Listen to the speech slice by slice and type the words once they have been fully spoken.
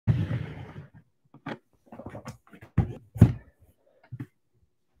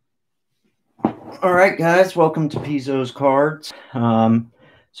All right, guys, welcome to Pizzo's Cards. I've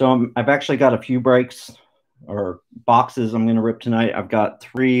actually got a few breaks or boxes I'm going to rip tonight. I've got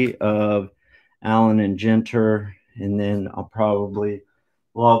 3 of Allen and Ginter, and then I'll probably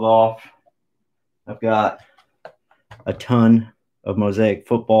log off. I've got a ton of Mosaic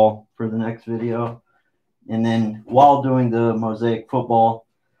football for the next video. And then while doing the Mosaic football,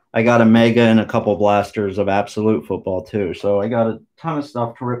 I got a mega and a couple blasters of absolute football too. So I got a ton of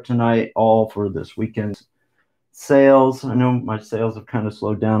stuff to rip tonight, all for this weekend's sales. I know my sales have kind of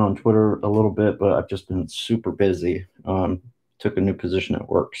slowed down on Twitter a little bit, but I've just been super busy. Took a new position at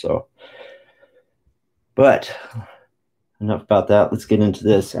work. But enough about that. Let's get into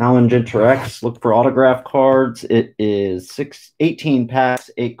this. Allen Ginter X. Look for autograph cards. It is 18 packs,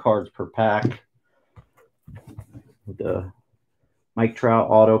 8 cards per pack. The Mike Trout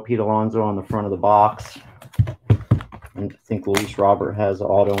auto, Pete Alonso on the front of the box. And I think Luis Robert has an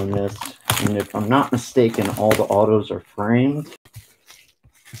auto in this. And if I'm not mistaken, all the autos are framed.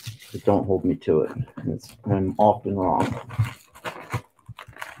 But don't hold me to it. I'm often wrong.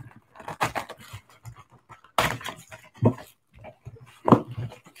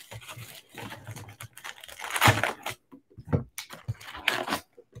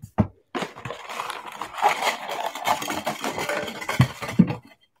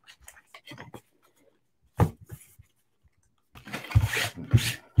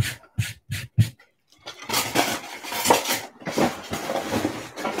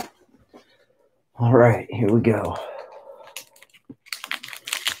 All right, here we go.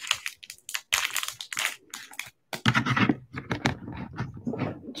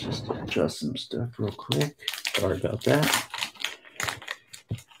 Just adjust some stuff real quick. Sorry about that.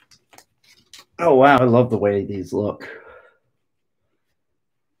 Oh, wow, I love the way these look.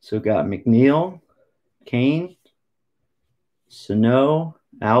 So got McNeil, Kane, Sano,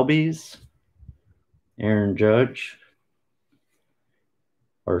 Albies, Aaron Judge,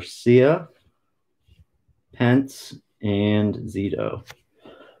 Arcia, Pence, and Zito.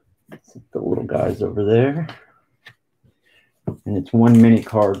 The little guys over there. And it's 1 mini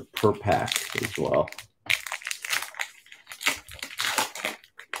card per pack as well.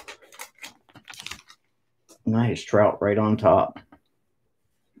 Nice Trout right on top.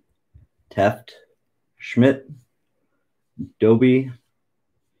 Teft, Schmidt, Doby,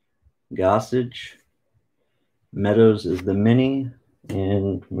 Gossage, Meadows is the mini,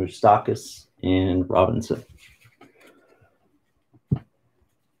 and Moustakas and Robinson.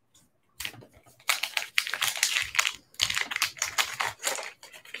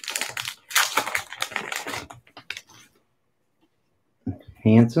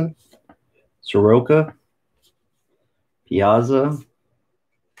 Hanson, Soroka, Piazza,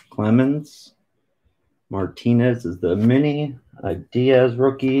 Clemens, Martinez is the mini, Diaz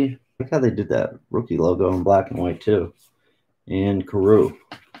rookie. I like how they did that rookie logo in black and white too. And Carew.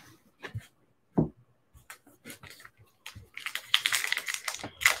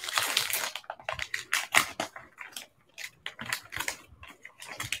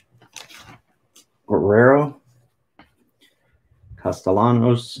 Guerrero,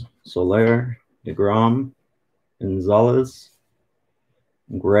 Castellanos, Soler, DeGrom, Gonzalez.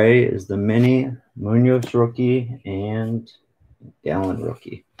 Gray is the mini, Munoz rookie, and Gallen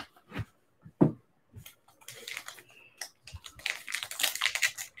rookie.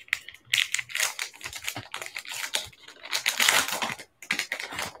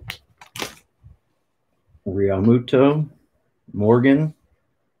 Realmuto, Morgan,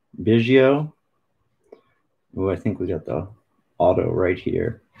 Biggio. Oh, I think we got the auto right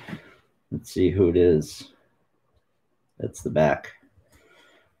here. Let's see who it is. That's the back.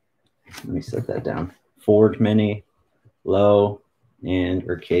 Let me set that down. Ford mini, Lowe, and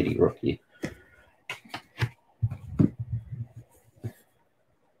Urquidy rookie.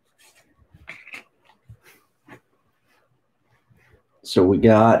 So we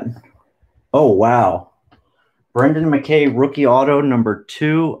got, oh, wow. Brendan McKay rookie auto number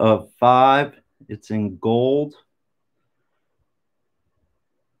 2 of 5. It's in gold.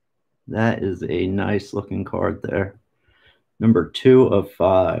 That is a nice looking card there. Number 2 of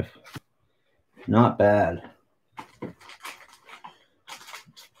 5. Not bad. I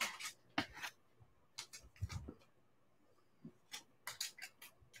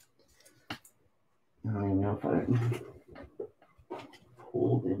don't even know if I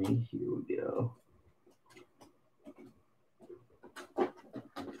pulled any. Here we go.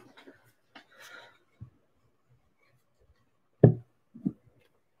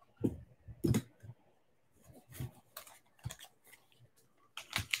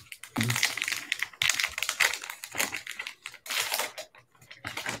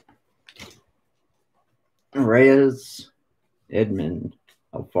 Reyes, Edmund,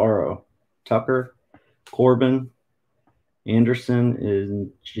 Alfaro, Tucker, Corbin, Anderson is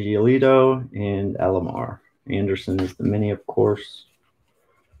Giolito, and Alomar. Anderson is the mini, of course.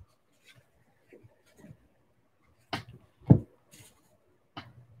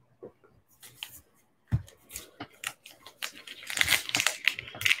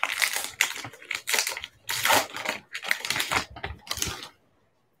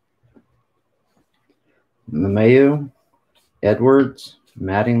 Mayu, Edwards,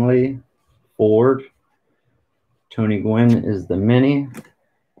 Mattingly, Ford, Tony Gwynn is the mini,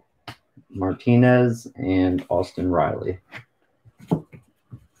 Martinez, and Austin Riley.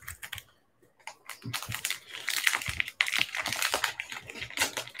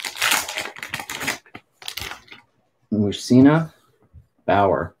 Musina,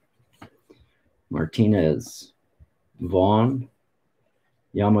 Bauer, Martinez, Vaughn,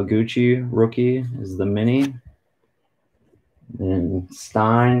 Yamaguchi, rookie, is the mini. Then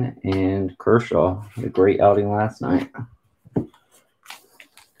Stein and Kershaw had a great outing last night.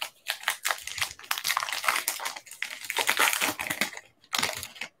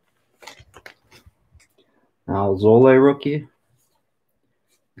 Alzole, rookie.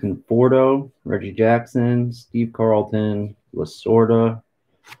 Conforto, Reggie Jackson, Steve Carlton, Lasorda.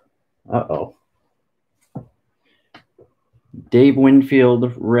 Uh-oh. Dave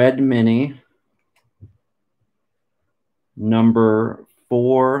Winfield, red mini. Number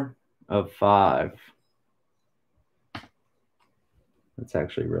 4 of 5. That's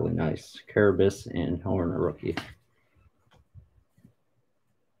actually really nice. Carabas and Horner, rookie.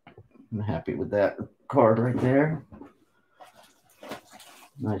 I'm happy with that card right there.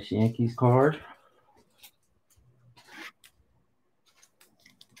 Nice Yankees card.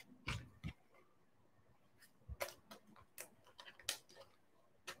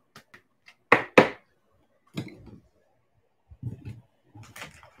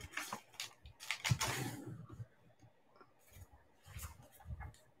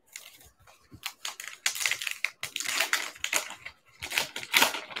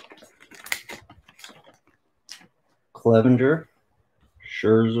 Clevenger,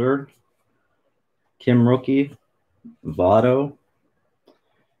 Scherzer, Kim rookie, Votto,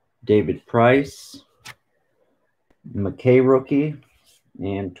 David Price, McKay rookie,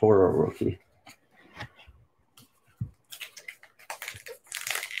 and Toro rookie.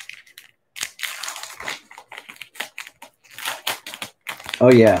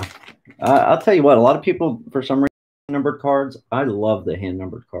 Oh yeah, I'll tell you what. A lot of people, for some reason, numbered cards. I love the hand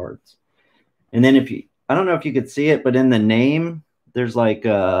numbered cards. And then I don't know if you could see it, but in the name, there's like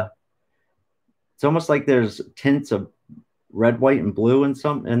it's almost like there's tints of red, white, and blue in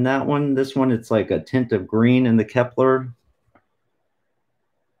that one. This one, it's like a tint of green in the Kepler.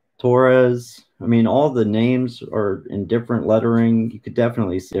 Torres. I mean, all the names are in different lettering. You could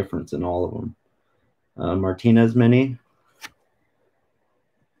definitely see a difference in all of them. Martinez mini.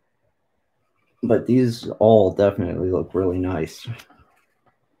 But these all definitely look really nice.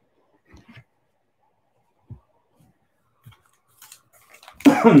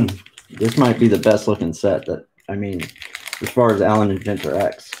 This might be the best looking set I mean, as far as Allen and Ginter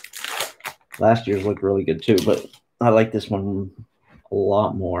X. Last year's looked really good too, but I like this one a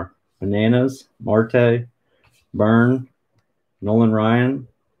lot more. Bananas, Marte, Byrne, Nolan Ryan.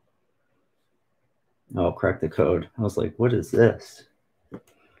 Oh, crack the code. I was like, what is this?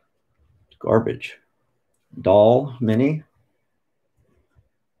 Garbage. Dahl, mini.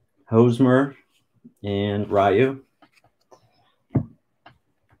 Hosmer, and Ryu.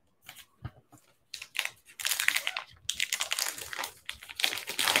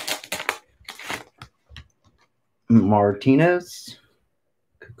 Martinez,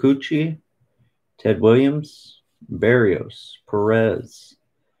 Kikuchi, Ted Williams, Berrios, Perez,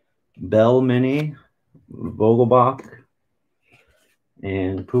 Bell mini, Vogelbach,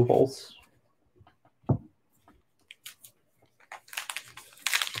 and Pujols.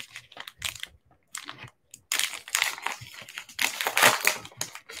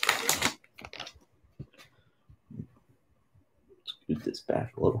 Scoot this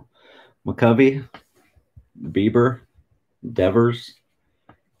back a little. McCovey, Bieber, Devers,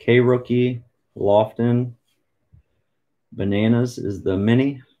 K rookie, Lofton. Bananas is the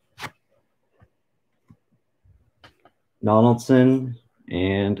mini. Donaldson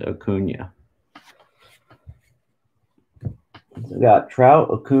and Acuna. So we got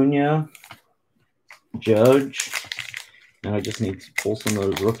Trout, Acuna, Judge. Now I just need to pull some of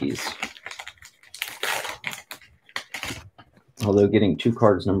those rookies. Although getting 2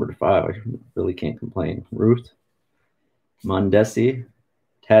 cards numbered 5, I really can't complain. Ruth, Mondesi,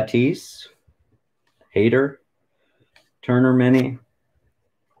 Tatis, Hader, Turner Mini,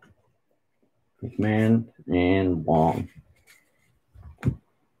 McMahon, and Wong.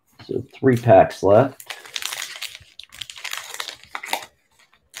 So 3 packs left.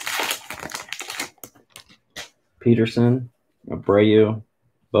 Peterson, Abreu,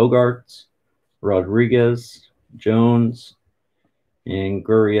 Bogarts, Rodriguez, Jones, and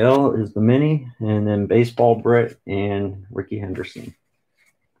Gurriel is the mini, and then Baseball Brett and Ricky Henderson.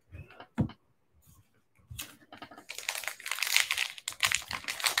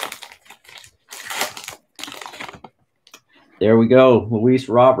 There we go. Luis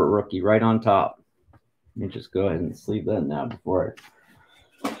Robert rookie right on top. Let me just go ahead and sleeve that now before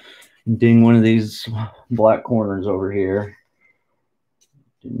I ding one of these black corners over here.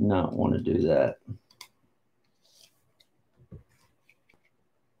 Do not want to do that.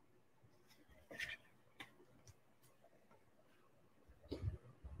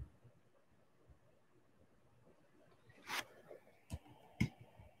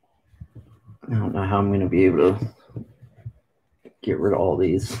 I don't know how I'm going to be able to get rid of all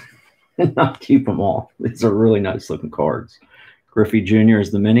these and not keep them all. These are really nice looking cards. Griffey Jr.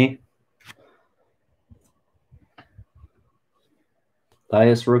 is the mini.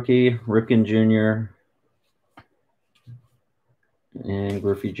 Thias rookie, Ripken Jr., and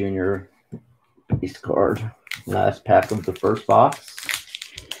Griffey Jr. base card. Last pack of the first box.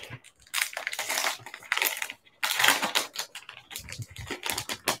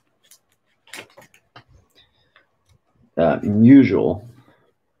 Usual,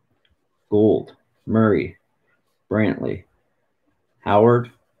 Gold, Murray, Brantley,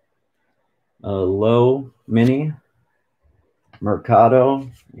 Howard, Low Mini, Mercado,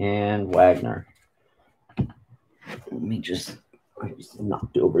 and Wagner. Let me I just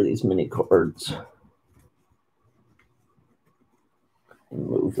knocked over these mini cards and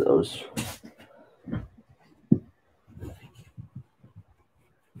move those.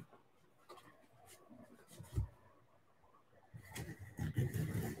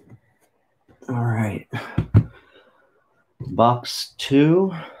 All right. Box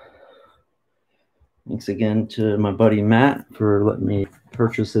 2. Thanks again to my buddy Matt for letting me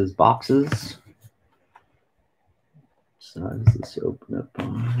purchase his boxes. So does this open up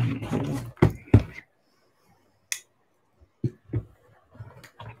on here?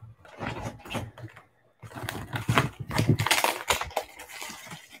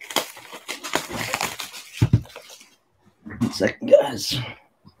 One second, guys.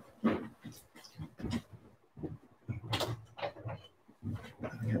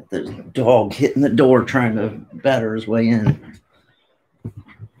 There's a dog hitting the door trying to batter his way in. I'm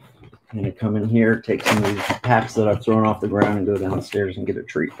going to come in here, take some of these packs that I've thrown off the ground and go downstairs and get a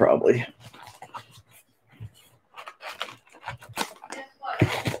treat probably.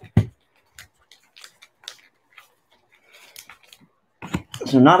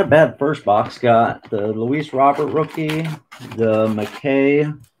 So not a bad first box. Got the Luis Robert rookie, the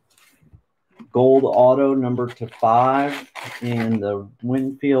McKay Gold Auto number /5, and the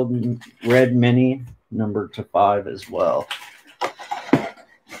Winfield Red Mini number /5 as well.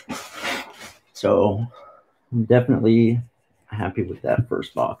 So I'm definitely happy with that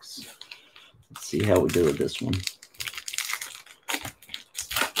first box. Let's see how we do with this one.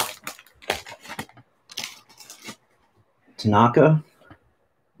 Tanaka,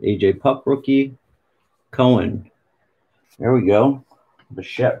 AJ Puck rookie, Cohen. There we go.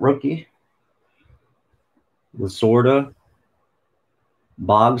 Bichette rookie. Lasorda,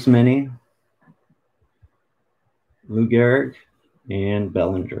 Boggs Mini, Lou Gehrig, and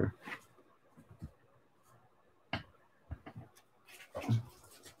Bellinger.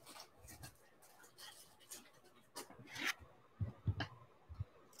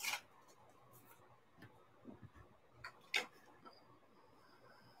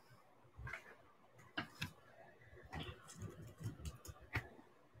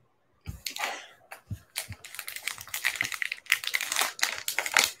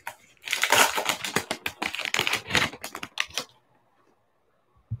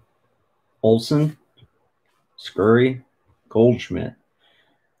 Olson, Scurry, Goldschmidt,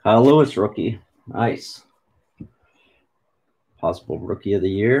 Kyle Lewis rookie, nice. Possible rookie of the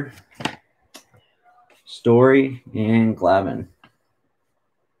year, Story, and Glavine.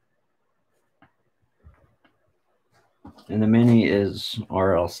 And the mini is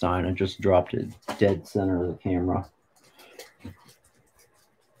R.L. Stein. I just dropped it dead center of the camera.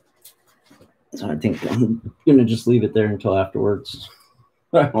 So I think I'm going to just leave it there until afterwards.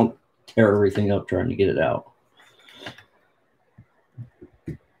 I don't tear everything up trying to get it out.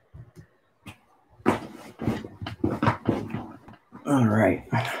 All right.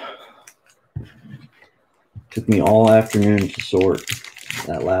 Took me all afternoon to sort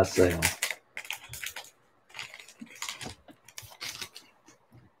that last sale.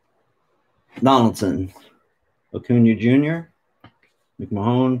 Donaldson, Acuna Jr.,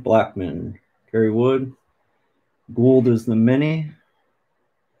 McMahon, Blackman, Kerry Wood, Gould is the mini,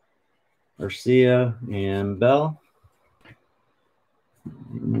 Garcia, and Bell.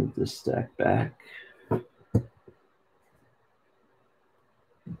 Move this stack back.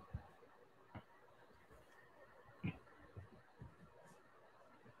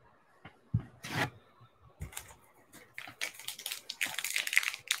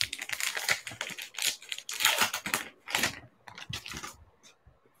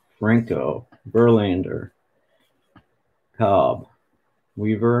 Franco, Verlander, Cobb,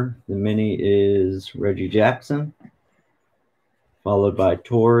 Weaver. The mini is Reggie Jackson, followed by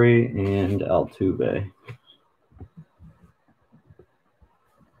Torrey and Altuve.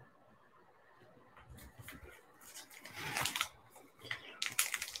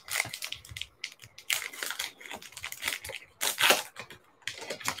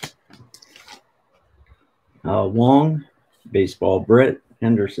 Wong, baseball, Britt,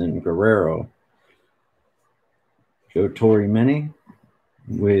 Henderson, Guerrero, Joe Torre mini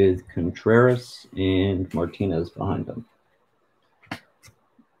with Contreras and Martinez behind them.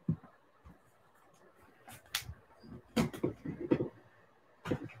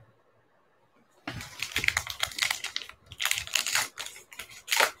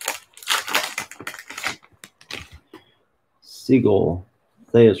 Siegel,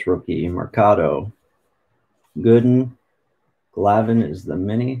 Theus rookie, Mercado, Gooden, Glavine is the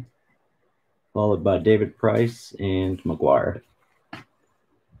mini, followed by David Price and McGuire.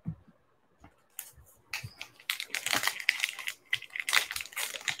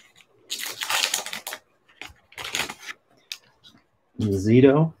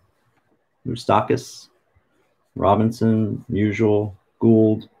 Zito, Moustakis, Robinson, Usual,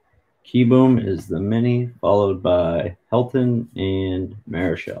 Gould, Keyboom is the mini, followed by Helton and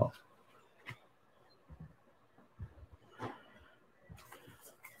Marichal.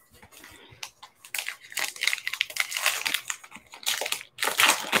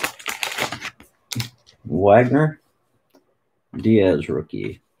 Wagner, Diaz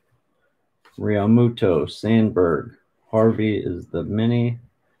rookie, Realmuto, Sandberg, Harvey is the mini,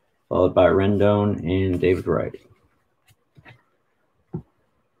 followed by Rendon and David Wright.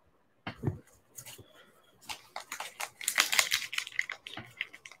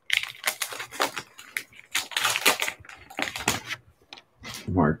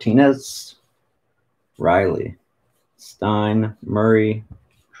 Martinez, Riley, Stein, Murray,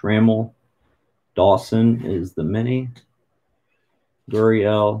 Trammell, Dawson is the mini,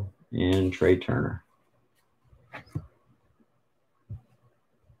 Gurriel, and Trey Turner.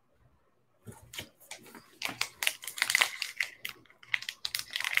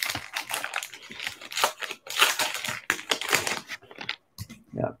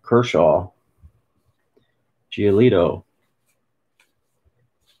 Yeah, Kershaw, Giolito,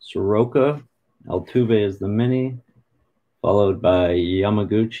 Soroka, Altuve is the mini, followed by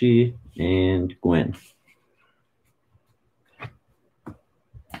Yamaguchi and Gwynn.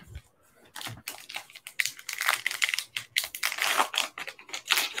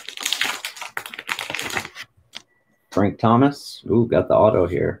 Frank Thomas, ooh, got the auto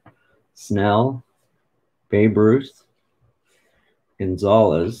here. Snell, Babe Ruth,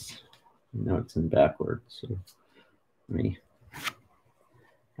 Gonzalez. No, it's in backwards. So let me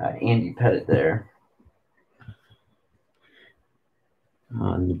Andy Pettit there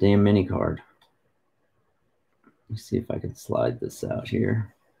on the damn mini card. Let's see if I can slide this out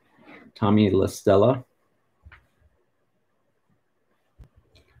here. Tommy La Stella.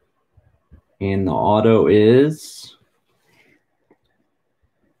 And the auto is,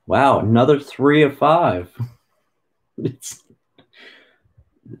 wow, another 3 of 5. This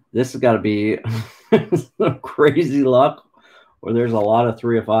has got to be crazy luck, or there's a lot of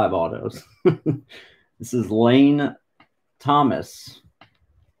 3 of 5 autos. This is Lane Thomas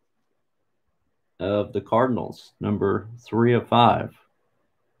of the Cardinals, number 3 of 5.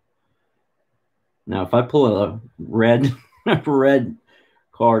 Now, if I pull a red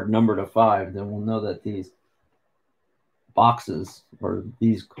card numbered to 5, then we'll know that these boxes or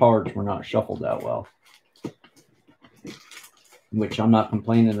these cards were not shuffled that well. Which I'm not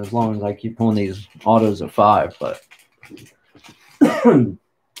complaining as long as I keep pulling these autos of 5, but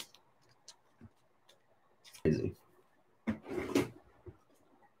crazy.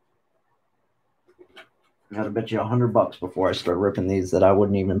 I gotta bet you $100 before I start ripping these that I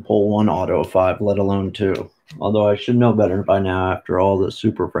wouldn't even pull 1 auto of 5, let alone 2. Although I should know better by now after all the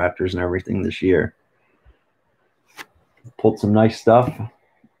super fractors and everything this year. Pulled some nice stuff.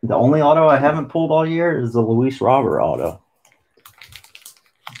 The only auto I haven't pulled all year is the Luis Robert auto.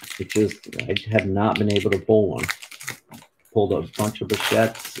 It's just, I have not been able to pull one. Pulled a bunch of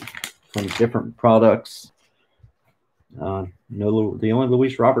Bichettes from different products. No, the only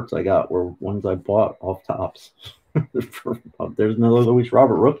Luis Roberts I got were ones I bought off Tops. There's no Luis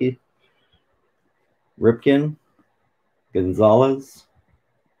Robert rookie. Ripken, Gonzalez,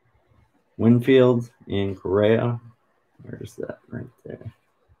 Winfield, and Correa. Where's that? Right there.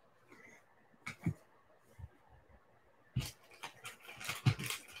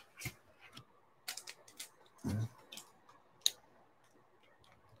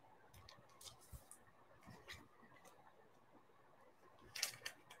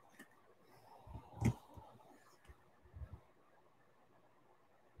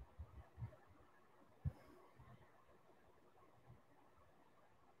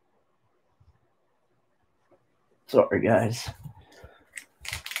 Sorry, guys.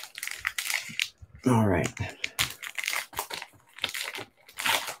 All right.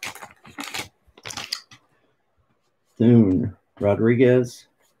 Thune, Rodriguez,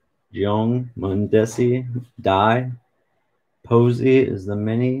 Jung, Mondesi, Dye, Posey is the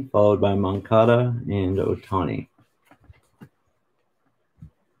mini, followed by Moncada and Otani.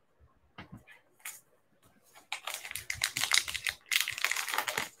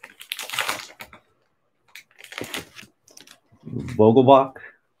 Vogelbach,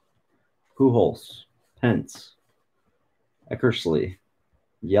 Pujols, Pence, Eckersley,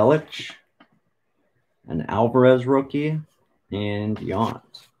 Yelich, an Alvarez rookie, and Yount.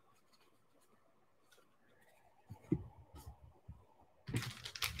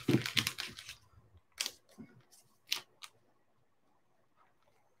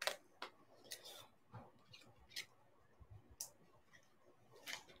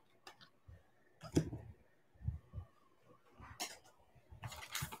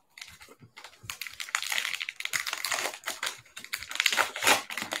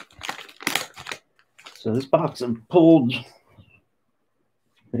 So this box I've pulled, I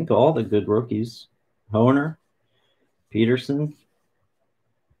think, all the good rookies. Hoerner, Peterson,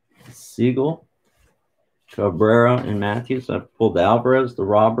 Siegel, Cabrera, and Matthews. I've pulled the Alvarez, the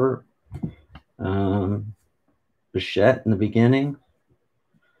Robert, Bichette in the beginning.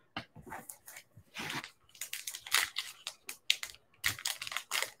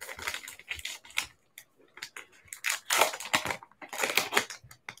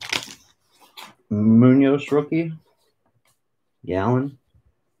 Munoz rookie, Gallen,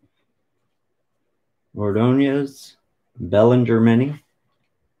 Ordonez, Bellinger mini,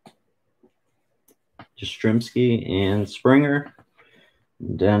 Jastrzemski, and Springer.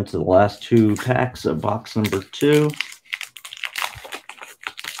 Down to the last two packs of box number 2.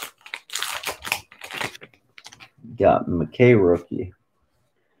 Got McKay rookie,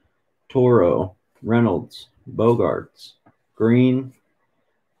 Toro, Reynolds, Bogarts, Green,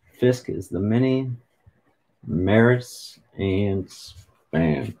 Fisk is the mini, Maris, and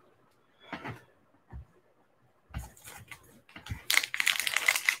Span.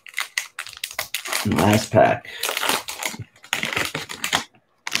 And last pack.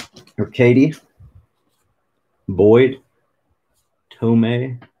 Urquidy, Boyd,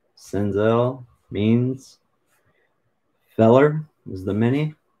 Tomei, Senzel, Means, Feller is the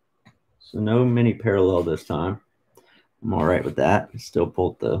mini. So no mini parallel this time. I'm all right with that. Still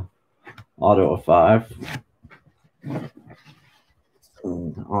pulled the auto of 5.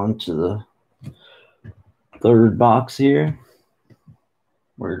 And on to the third box here.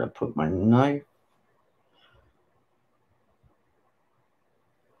 Where did I put my knife?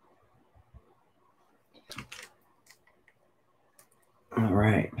 All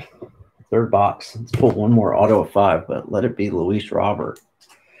right. Third box. Let's pull one more auto of 5, but let it be Luis Robert.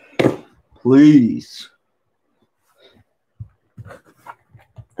 Please.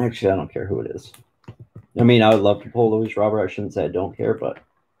 Actually, I don't care who it is. I mean, I would love to pull Luis Robert. I shouldn't say I don't care, but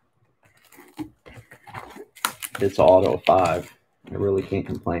it's auto of 5. I really can't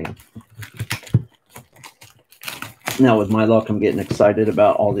complain. Now, with my luck, I'm getting excited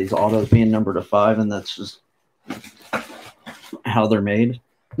about all these autos being numbered to 5, and that's just how they're made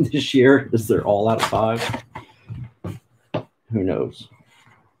this year. Is they're all out of 5? Who knows?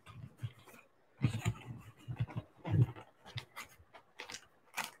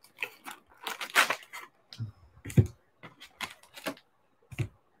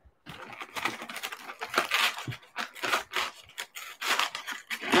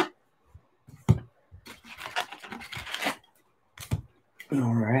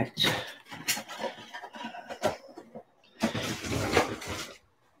 All right.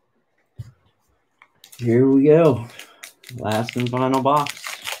 Here we go. Last and final box.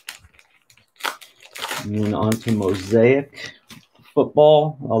 And then on to Mosaic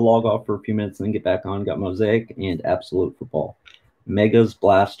Football. I'll log off for a few minutes and then get back on. Got Mosaic and Absolute Football. Megas,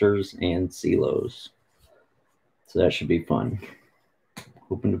 Blasters, and CeeLos. So that should be fun.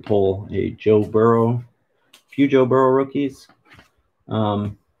 Hoping to pull a Joe Burrow. A few Joe Burrow rookies.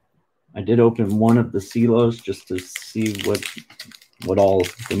 I did open one of the CeeLos just to see what all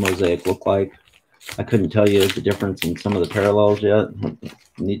the Mosaic look like. I couldn't tell you the difference in some of the parallels yet.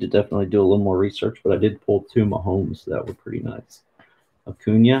 Need to definitely do a little more research, but I did pull 2 Mahomes that were pretty nice.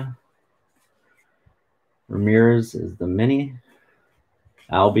 Acuna. Ramirez is the mini.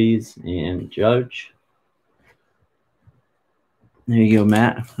 Albies and Judge. There you go,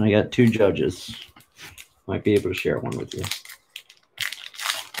 Matt. I got 2 Judges. Might be able to share one with you.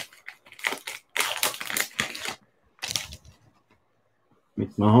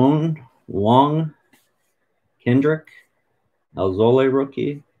 McMahon, Wong, Kendrick, Alzole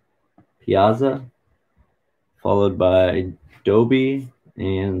rookie, Piazza, followed by Doby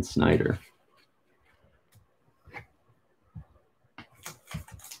and Snyder.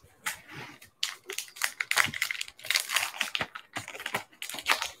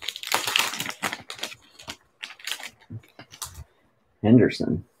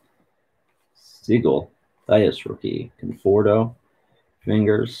 Henderson, Siegel, Thias rookie, Conforto,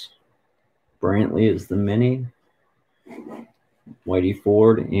 Fingers, Brantley is the mini, Whitey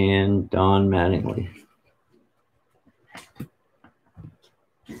Ford, and Don Mattingly.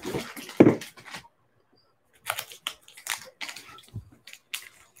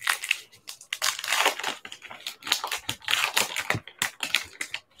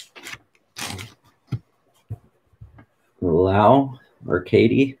 Lau,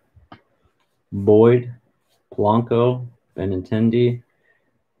 Arcady, Boyd, Polanco, Benintendi,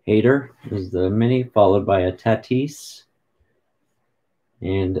 Hader is the mini, followed by a Tatis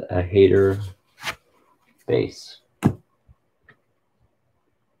and a Hader base.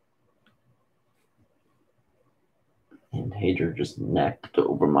 And Hader just necked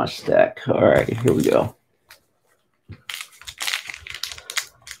over my stack. All right, here we go.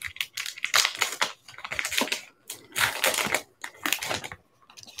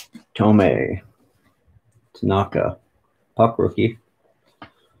 Tomei, Tanaka, Puck rookie,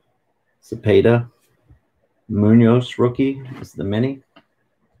 Cepeda, Munoz rookie is the mini,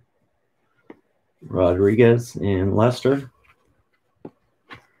 Rodriguez and Lester.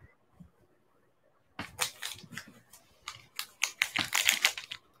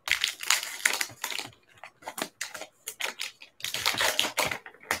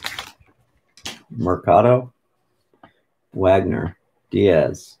 Mercado, Wagner,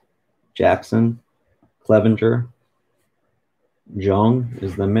 Diaz, Jackson, Clevenger, Jong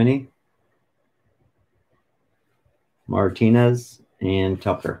is the mini, Martinez, and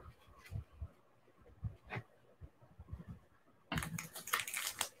Tucker.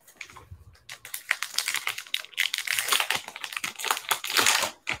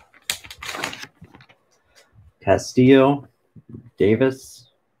 Castillo, Davis,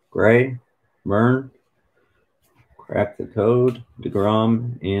 Gray, Mern, Crack the Code,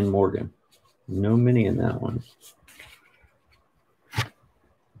 DeGrom, and Morgan. No mini in that one.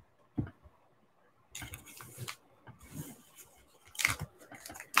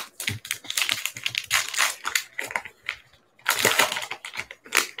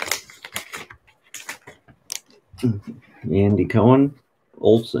 Andy Cohen,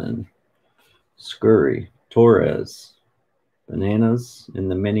 Olson, Scurry, Torres, Bananas,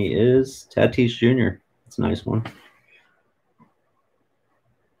 and the mini is Tatis Jr. It's a nice one.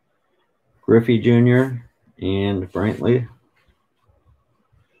 Griffey Jr. and Brantley.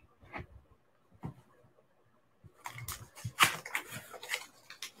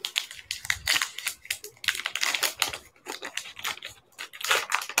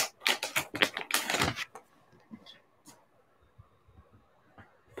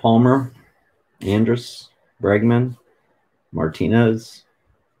 Palmer, Andrus, Bregman, Martinez,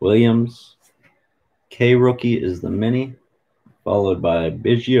 Williams. K rookie is the mini, followed by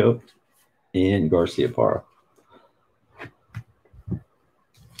Bichette and Garcia Parra.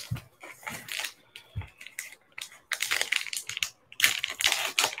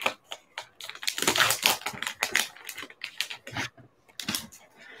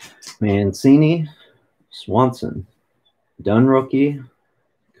 Mancini, Swanson, Dunn rookie,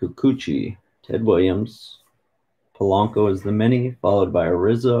 Kikuchi, Ted Williams. Polanco is the mini, followed by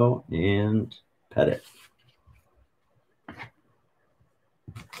Rizzo and Pettit.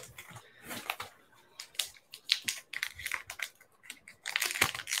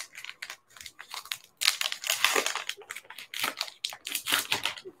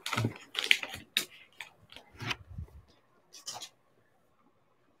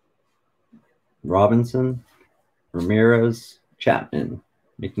 Robinson, Ramirez, Chapman,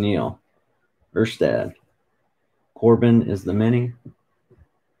 McNeil, Erstad. Corbin is the mini.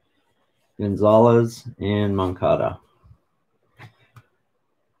 Gonzalez and Moncada.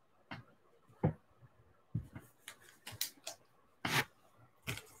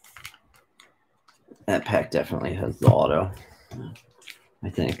 That pack definitely has the auto, I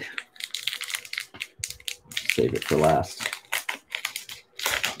think. Save it for last.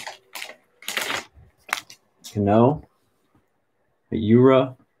 Cano,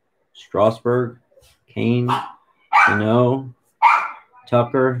 Ayura, Strasburg, Kane, Cano,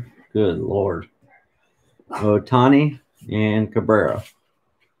 Tucker, good Lord, Otani, and Cabrera. Of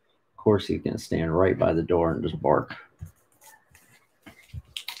course, he's going to stand right by the door and just bark.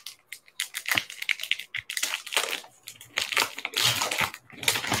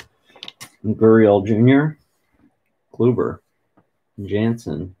 Gurriel Jr., Kluber,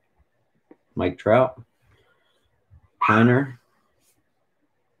 Jansen, Mike Trout, Kiner,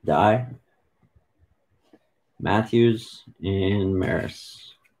 Dye, Matthews, and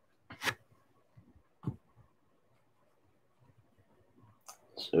Maris.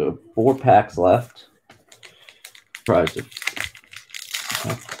 So 4 packs left. Surprised if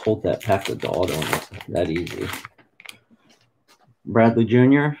I pulled that pack with the auto and it's that easy. Bradley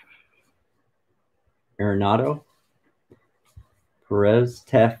Jr., Arenado, Perez,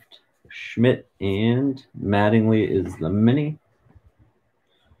 Teft, Schmidt, and Mattingly is the mini.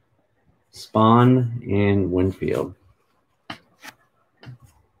 Spawn and Winfield.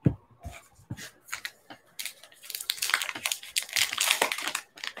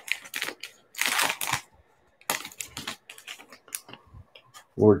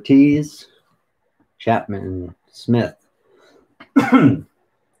 Ortiz, Chapman, Smith,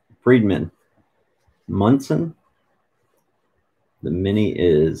 Friedman, Munson. The mini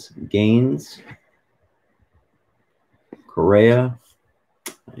is Gaines, Correa,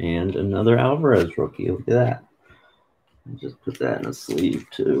 and another Alvarez rookie. Look at that. I'll just put that in a sleeve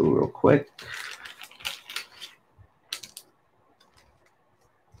too real quick.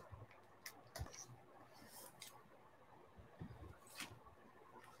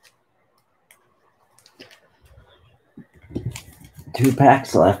 Two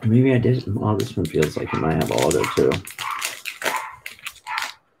packs left. Maybe I did. Oh, this one feels like it might have auto too.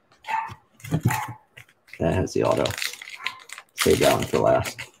 That has the auto. Save that one for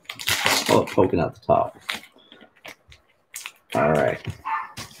last. Oh, poking out the top. All right.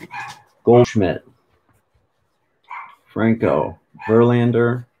 Goldschmidt, Franco,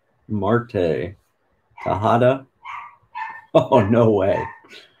 Verlander, Marte, Tejada. Oh, no way.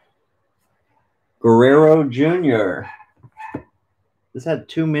 Guerrero Jr. This had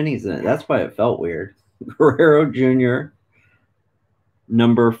 2 minis in it. That's why it felt weird. Guerrero Jr.,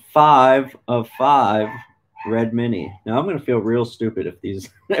 number 5 of 5, red mini. Now I'm going to feel real stupid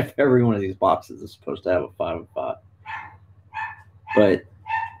if every one of these boxes is supposed to have a 5 of 5. But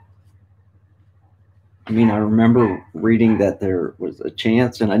I mean, I remember reading that there was a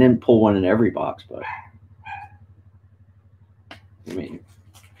chance, and I didn't pull one in every box, but I mean,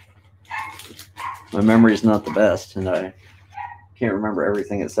 my memory is not the best, and I can't remember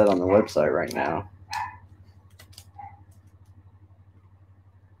everything it said on the website right now.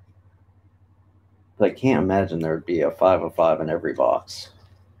 But I can't imagine there would be a 5 of 5 in every box.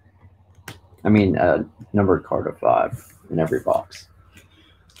 I mean, a numbered card of 5 in every box.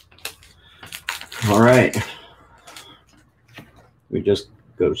 All right. We just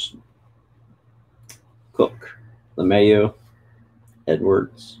go Cook, LeMahieu,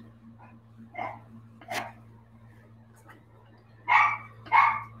 Edwards.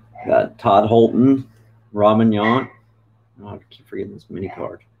 Got Todd Holton, Ramagnan. Oh, I keep forgetting this mini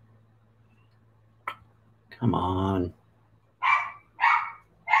card. Come on.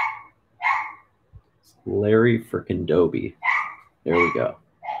 Larry frickin' Doby. There we go.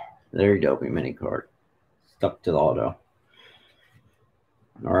 Larry Doby mini card. Stuck to the auto.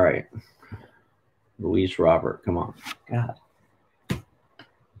 All right. Luis Robert. Come on. God. Talk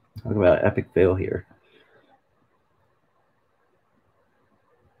about an epic fail here.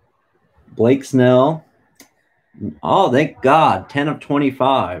 Blake Snell. Oh, thank God. 10 of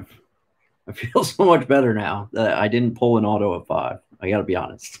 25. I feel so much better now that I didn't pull an auto of 5. I got to be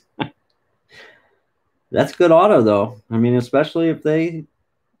honest. That's good auto, though. I mean, especially if they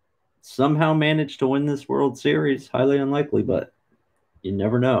somehow manage to win this World Series. Highly unlikely, but you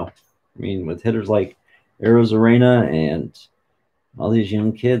never know. I mean, with hitters like Arozarena and all these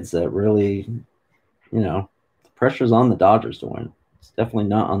young kids that really, you know, the pressure's on the Dodgers to win. It's definitely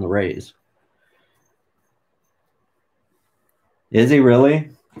not on the Rays. Is he really?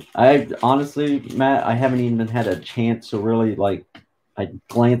 I honestly, Matt, I haven't even had a chance to really I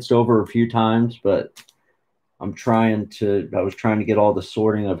glanced over a few times, but I was trying to get all the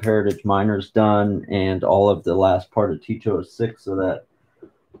sorting of Heritage Miners done and all of the last part of T206 so that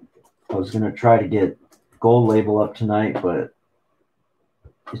I was going to try to get Gold Label up tonight, but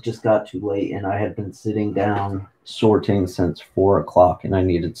it just got too late and I had been sitting down sorting since 4 o'clock and I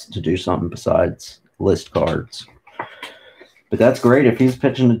needed to do something besides list cards. But that's great if he's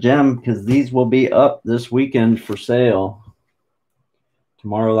pitching a gem because these will be up this weekend for sale.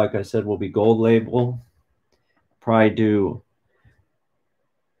 Tomorrow, like I said, will be Gold Label. Probably do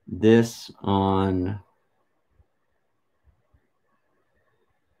this on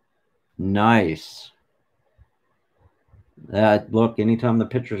nice. That look, anytime the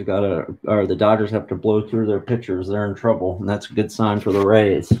pitchers or the Dodgers have to blow through their pitchers, they're in trouble, and that's a good sign for the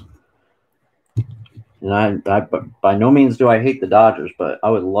Rays. And I by no means do I hate the Dodgers, but I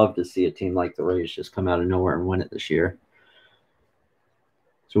would love to see a team like the Rays just come out of nowhere and win it this year.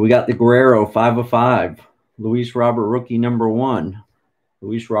 So we got the Guerrero 5 of 5, Luis Robert rookie number 1,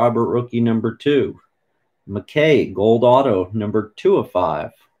 Luis Robert rookie number 2, McKay Gold Auto number 2 of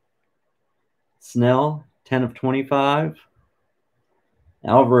 5, Snell 10 of 25.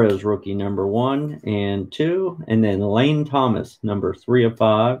 Alvarez rookie number 1 and 2, and then Lane Thomas number 3 of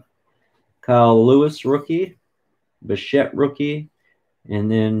 5. Kyle Lewis rookie, Bichette rookie,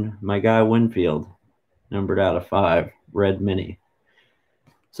 and then my guy Winfield numbered out of 5, red mini.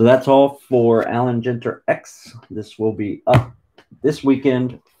 So that's all for Alan Ginter X. This will be up this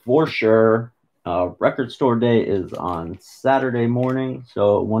weekend for sure. Record store day is on Saturday morning,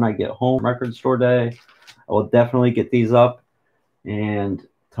 so when I get home, record store day, I will definitely get these up. And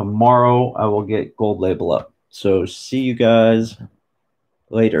tomorrow I will get Gold Label up. So see you guys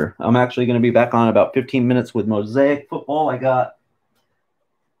later. I'm actually going to be back on about 15 minutes with Mosaic Football. I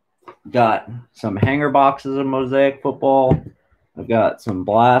got some hanger boxes of Mosaic Football. I've got some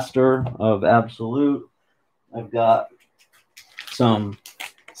blaster of Absolute. I've got some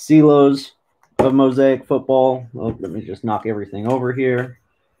silos of Mosaic Football. Oh, let me just knock everything over here.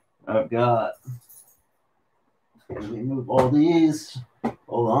 I've got... Let me move all these.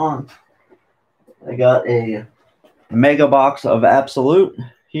 Hold on. I got a mega box of Absolute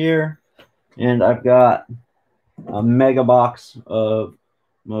here. And I've got a mega box of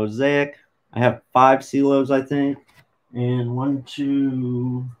Mosaic. I have 5 silos, I think. And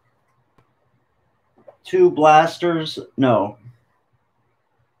 2 blasters. No.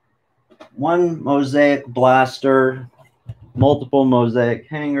 1 Mosaic blaster. Multiple Mosaic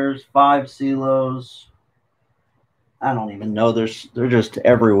hangers. 5 silos. I don't even know. They're just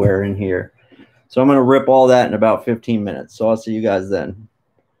everywhere in here. So I'm going to rip all that in about 15 minutes. So I'll see you guys then.